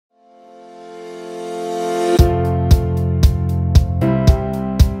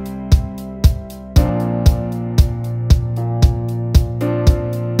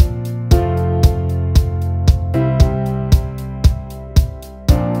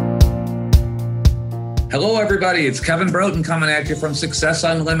Hello, everybody. It's Kevin Broughton coming at you from Success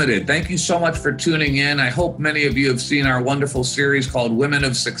Unlimited. Thank you so much for tuning in. I hope many of you have seen our wonderful series called Women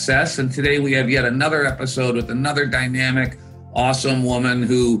of Success. And today we have yet another episode with another dynamic, awesome woman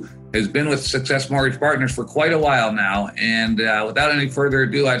who has been with Success Mortgage Partners for quite a while now. And without any further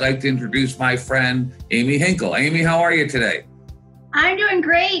ado, I'd like to introduce my friend, Amy Hinkle. Amy, how are you today? I'm doing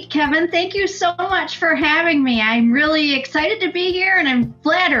great, Kevin. Thank you so much for having me. I'm really excited to be here and I'm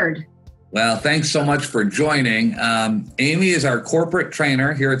flattered. Well, thanks so much for joining. Amy is our corporate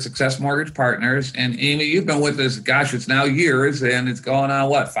trainer here at Success Mortgage Partners. And Amy, you've been with us, gosh, it's now years, and it's going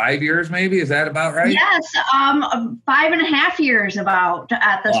on, 5 years maybe? Is that about right? Yes, 5.5 years about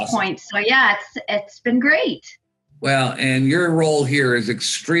at this point. So yeah, it's been great. Well, and your role here is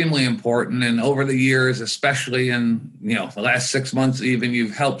extremely important. And over the years, especially in the last 6 months even,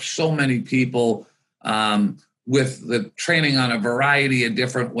 you've helped so many people with the training on a variety of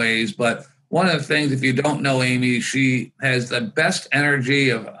different ways. But one of the things, if you don't know Amy, she has the best energy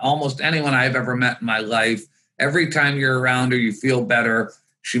of almost anyone I've ever met in my life. Every time you're around her, you feel better.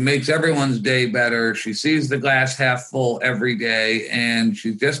 She makes everyone's day better. She sees the glass half full every day. And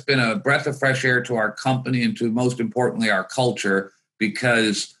she's just been a breath of fresh air to our company and to, most importantly, our culture,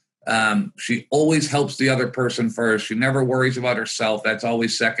 because she always helps the other person first. She never worries about herself. That's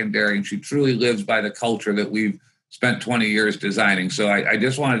always secondary. And she truly lives by the culture that we've spent 20 years designing. So I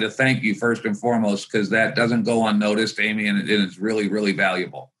just wanted to thank you first and foremost, because that doesn't go unnoticed, Amy, and it is really, really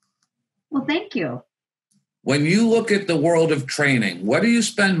valuable. Well, thank you. When you look at the world of training, what do you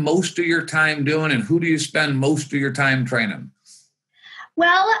spend most of your time doing, and who do you spend most of your time training?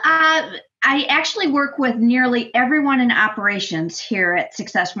 Well, I actually work with nearly everyone in operations here at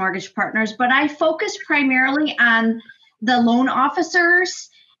Success Mortgage Partners, but I focus primarily on the loan officers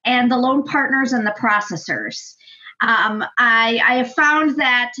and the loan partners and the processors. I have found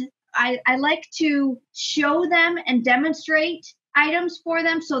that I like to show them and demonstrate items for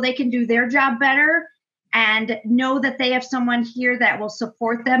them so they can do their job better and know that they have someone here that will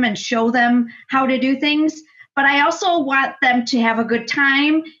support them and show them how to do things. But I also want them to have a good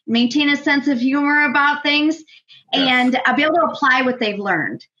time, maintain a sense of humor about things, and be able to apply what they've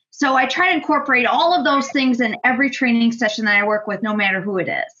learned. So I try to incorporate all of those things in every training session that I work with, no matter who it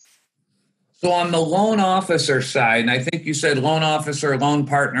is. So on the loan officer side, and I think you said loan officer, loan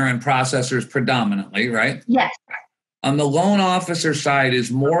partner, and processors predominantly, right? Yes. On the loan officer side, is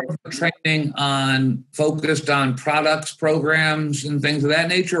more of the training focused on products, programs, and things of that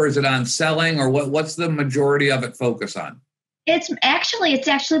nature, or is it on selling, or what's the majority of it focus on? It's actually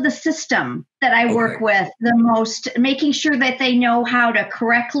the system that I work with the most, making sure that they know how to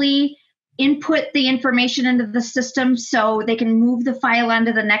correctly input the information into the system so they can move the file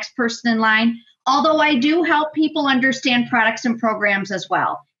onto the next person in line. Although I do help people understand products and programs as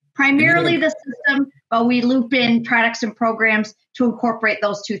well. Primarily the system, but we loop in products and programs to incorporate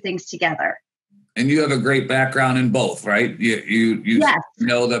those two things together. And you have a great background in both, right? You yes.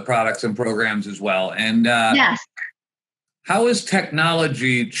 know the products and programs as well. And yes. How has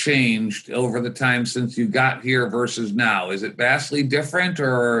technology changed over the time since you got here versus now? Is it vastly different,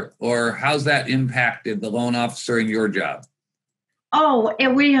 or how's that impacted the loan officer in your job? Oh,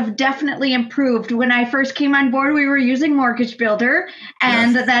 we have definitely improved. When I first came on board, we were using Mortgage Builder,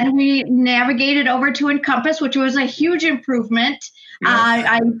 and then we navigated over to Encompass, which was a huge improvement. Yes.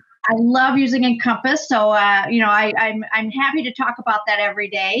 I love using Encompass, so I'm happy to talk about that every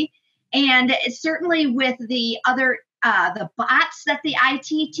day. And certainly with the other the bots that the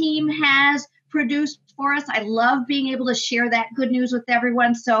IT team has produced for us, I love being able to share that good news with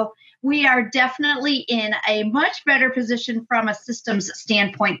everyone. So we are definitely in a much better position from a systems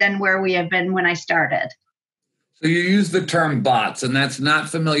standpoint than where we have been when I started. So you use the term bots, and that's not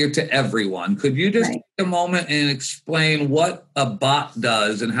familiar to everyone. Could you just take a moment and explain what a bot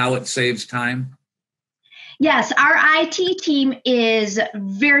does and how it saves time? Yes, our IT team is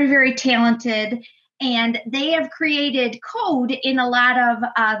very, very talented, and they have created code in a lot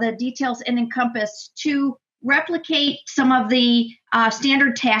of the details in Encompass to replicate some of the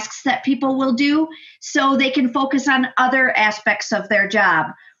standard tasks that people will do so they can focus on other aspects of their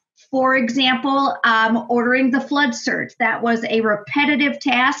job. For example, ordering the flood search. That was a repetitive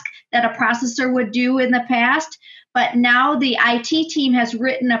task that a processor would do in the past, but now the IT team has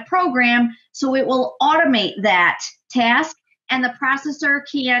written a program so it will automate that task, and the processor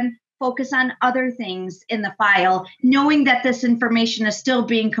can focus on other things in the file, knowing that this information is still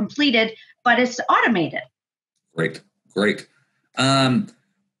being completed, but it's automated. Great.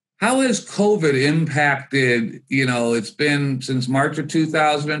 How has COVID impacted, it's been since March of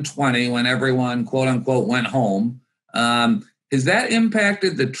 2020 when everyone, quote unquote, went home. Has that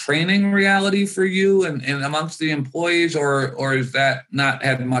impacted the training reality for you and amongst the employees, or has that not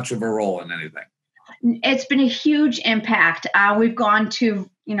had much of a role in anything? It's been a huge impact. We've gone to,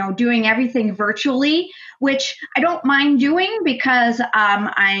 doing everything virtually, which I don't mind doing because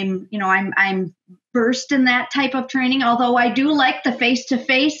I'm versed in that type of training. Although I do like the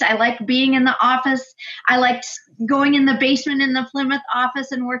face-to-face. I like being in the office. I like going in the basement in the Plymouth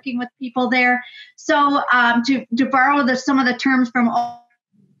office and working with people there. So to borrow some of the terms from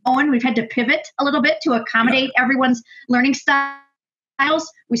Owen, we've had to pivot a little bit to accommodate everyone's learning styles.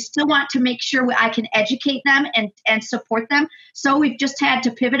 We still want to make sure I can educate them and support them. So we've just had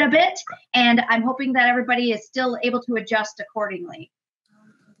to pivot a bit, and I'm hoping that everybody is still able to adjust accordingly.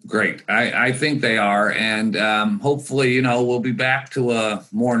 Great. I think they are. And hopefully, we'll be back to a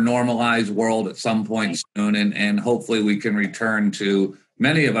more normalized world at some point soon. And hopefully we can return to,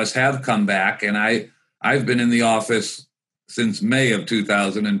 many of us have come back. And I've been in the office since May of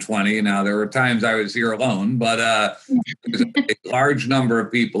 2020. Now, there were times I was here alone, but there's a large number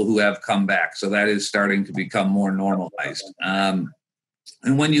of people who have come back. So that is starting to become more normalized. And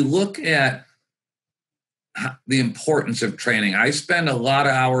when you look at the importance of training, I spend a lot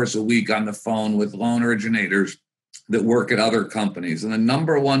of hours a week on the phone with loan originators that work at other companies. And the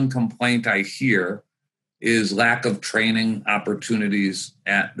number one complaint I hear is lack of training opportunities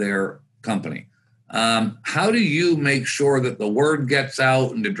at their company. How do you make sure that the word gets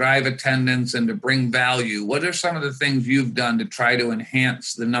out and to drive attendance and to bring value? What are some of the things you've done to try to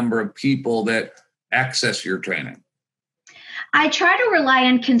enhance the number of people that access your training? I try to rely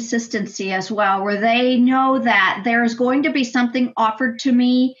on consistency as well, where they know that there's going to be something offered to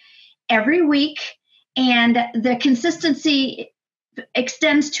me every week, and the consistency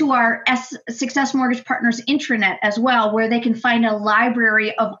extends to our Success Mortgage Partners intranet as well, where they can find a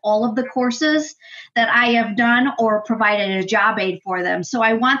library of all of the courses that I have done or provided a job aid for them. So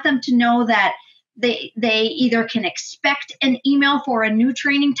I want them to know that they either can expect an email for a new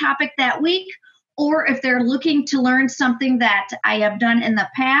training topic that week, or if they're looking to learn something that I have done in the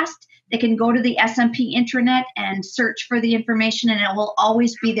past, they can go to the SMP intranet and search for the information, and it will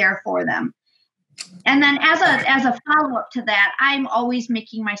always be there for them. And then as a follow-up to that, I'm always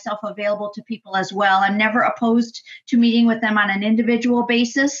making myself available to people as well. I'm never opposed to meeting with them on an individual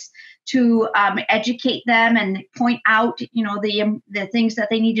basis to educate them and point out, the things that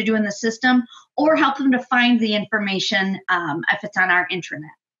they need to do in the system, or help them to find the information if it's on our intranet.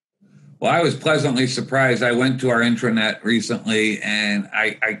 Well, I was pleasantly surprised. I went to our intranet recently, and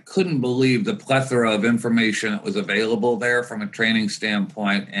I couldn't believe the plethora of information that was available there from a training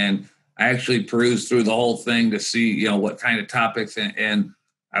standpoint. And I actually perused through the whole thing to see, what kind of topics, and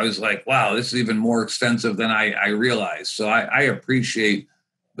I was like, wow, this is even more extensive than I realized. So I appreciate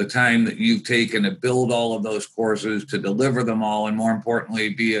the time that you've taken to build all of those courses, to deliver them all, and more importantly,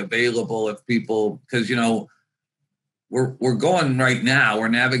 be available if people, because, we're going right now, we're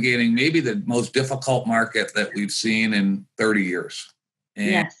navigating maybe the most difficult market that we've seen in 30 years. And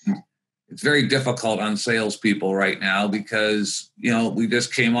yes. It's very difficult on salespeople right now because, we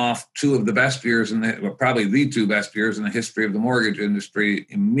just came off two of the best years probably the two best years in the history of the mortgage industry,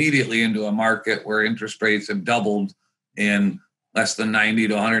 immediately into a market where interest rates have doubled in less than 90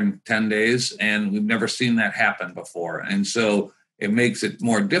 to 110 days. And we've never seen that happen before. And so it makes it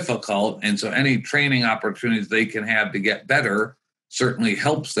more difficult. And so any training opportunities they can have to get better certainly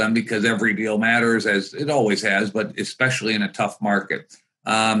helps them, because every deal matters, as it always has, but especially in a tough market.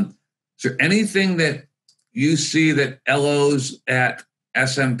 Is there anything that you see that LOs at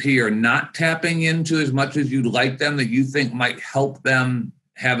SMP are not tapping into as much as you'd like them, that you think might help them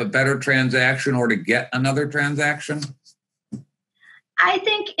have a better transaction or to get another transaction? I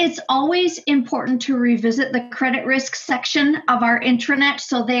think it's always important to revisit the credit risk section of our intranet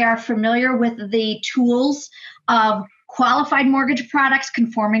so they are familiar with the tools of qualified mortgage products,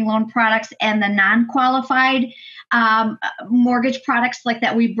 conforming loan products, and the non-qualified mortgage products like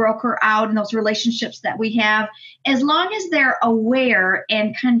that we broker out, and those relationships that we have. As long as they're aware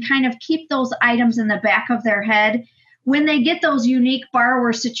and can kind of keep those items in the back of their head, when they get those unique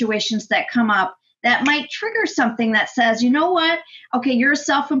borrower situations that come up, that might trigger something that says, you know what, okay, you're a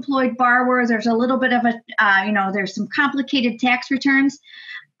self-employed borrower. There's a little bit of there's some complicated tax returns.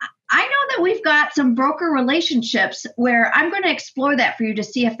 I know that we've got some broker relationships where I'm going to explore that for you to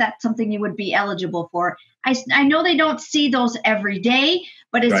see if that's something you would be eligible for. I know they don't see those every day,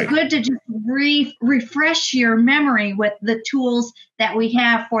 but it's good to just refresh your memory with the tools that we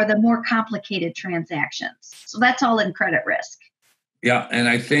have for the more complicated transactions. So that's all in credit risk. Yeah, and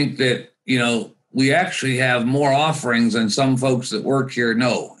I think that, we actually have more offerings than some folks that work here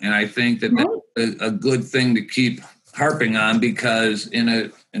know. And I think that that's a good thing to keep harping on, because in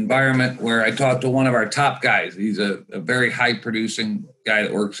an environment where I talked to one of our top guys, he's a very high producing guy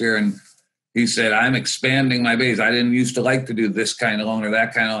that works here, and he said, I'm expanding my base. I didn't used to like to do this kind of loan or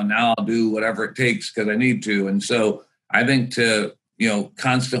that kind of loan. Now I'll do whatever it takes because I need to. And so I think to,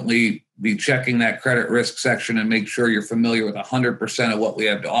 constantly be checking that credit risk section and make sure you're familiar with 100% of what we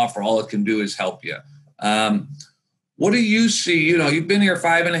have to offer. All it can do is help you. What do you see? You've been here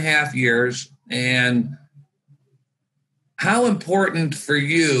 5.5 years, and how important for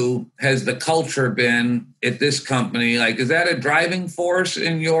you has the culture been at this company? Like, is that a driving force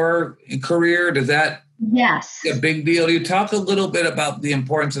in your career? Yes. A big deal? You talk a little bit about the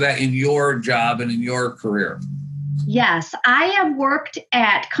importance of that in your job and in your career. Yes, I have worked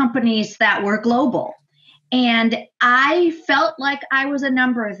at companies that were global, and I felt like I was a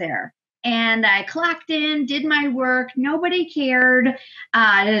number there. And I clocked in, did my work. Nobody cared.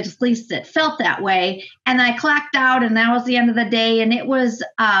 At least it felt that way. And I clocked out, and that was the end of the day. And it was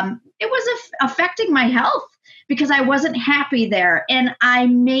affecting my health because I wasn't happy there. And I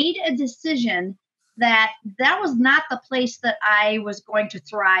made a decision that was not the place that I was going to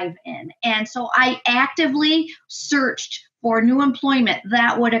thrive in. And so I actively searched for new employment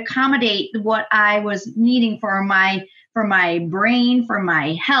that would accommodate what I was needing for my brain, for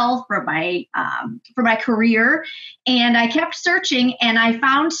my health, for my career. And I kept searching, and I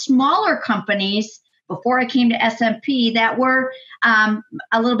found smaller companies before I came to S&P that were a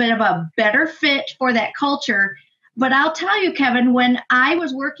little bit of a better fit for that culture. But I'll tell you, Kevin, when I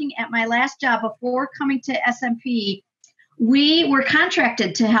was working at my last job before coming to S&P, we were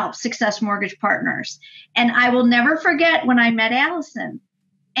contracted to help Success Mortgage Partners. And I will never forget when I met Allison.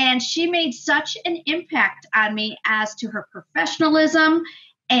 And she made such an impact on me as to her professionalism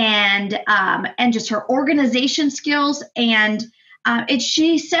and just her organization skills. And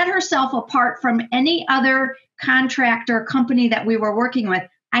she set herself apart from any other contractor company that we were working with.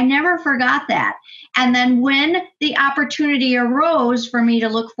 I never forgot that. And then when the opportunity arose for me to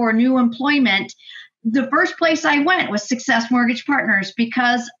look for new employment, the first place I went was Success Mortgage Partners,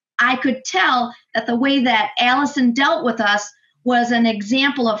 because I could tell that the way that Allison dealt with us was an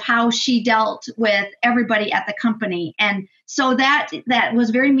example of how she dealt with everybody at the company. And so that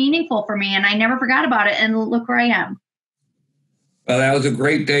was very meaningful for me, and I never forgot about it. And look where I am. Well, that was a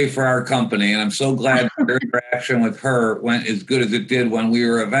great day for our company, and I'm so glad your interaction with her went as good as it did when we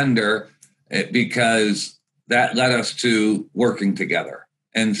were a vendor, because that led us to working together.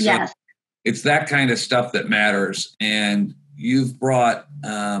 And so yes. It's that kind of stuff that matters. And you've brought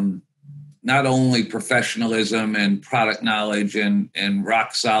not only professionalism and product knowledge and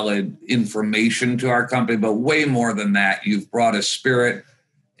rock solid information to our company, but way more than that. You've brought a spirit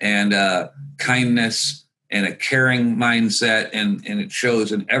and kindness and a caring mindset, and it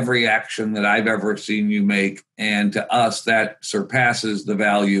shows in every action that I've ever seen you make. And to us, that surpasses the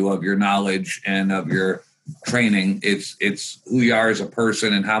value of your knowledge and of your training. It's who you are as a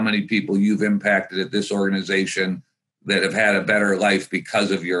person and how many people you've impacted at this organization that have had a better life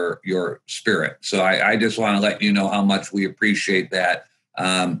because of your spirit. So I just want to let you know how much we appreciate that.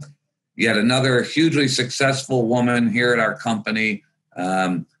 Yet another hugely successful woman here at our company.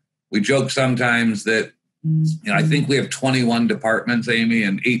 We joke sometimes that I think we have 21 departments, Amy,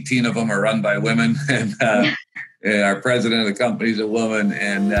 and 18 of them are run by women. And our president of the company is a woman.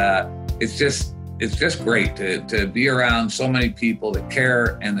 And it's just great to be around so many people that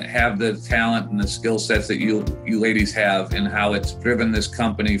care and that have the talent and the skill sets that you ladies have, and how it's driven this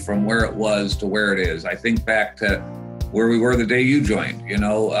company from where it was to where it is. I think back to where we were the day you joined.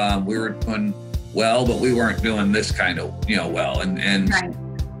 We were doing well, but we weren't doing this kind of well. And right.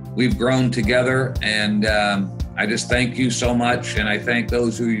 We've grown together, and I just thank you so much. And I thank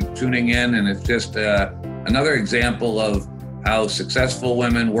those who are tuning in. And it's just another example of how successful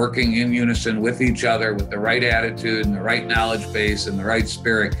women working in unison with each other with the right attitude and the right knowledge base and the right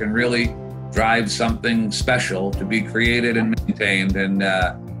spirit can really drive something special to be created and maintained. And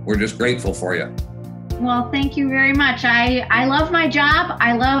we're just grateful for you. Well, thank you very much. I love my job.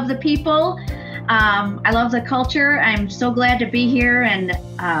 I love the people. I love the culture. I'm so glad to be here, and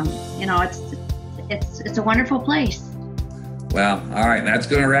it's a wonderful place. Well, all right. That's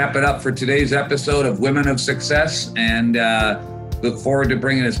going to wrap it up for today's episode of Women of Success, and look forward to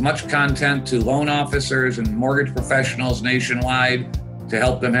bringing as much content to loan officers and mortgage professionals nationwide to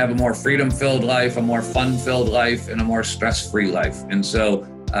help them have a more freedom-filled life, a more fun-filled life, and a more stress-free life. And so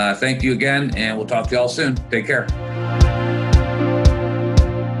thank you again, and we'll talk to you all soon. Take care.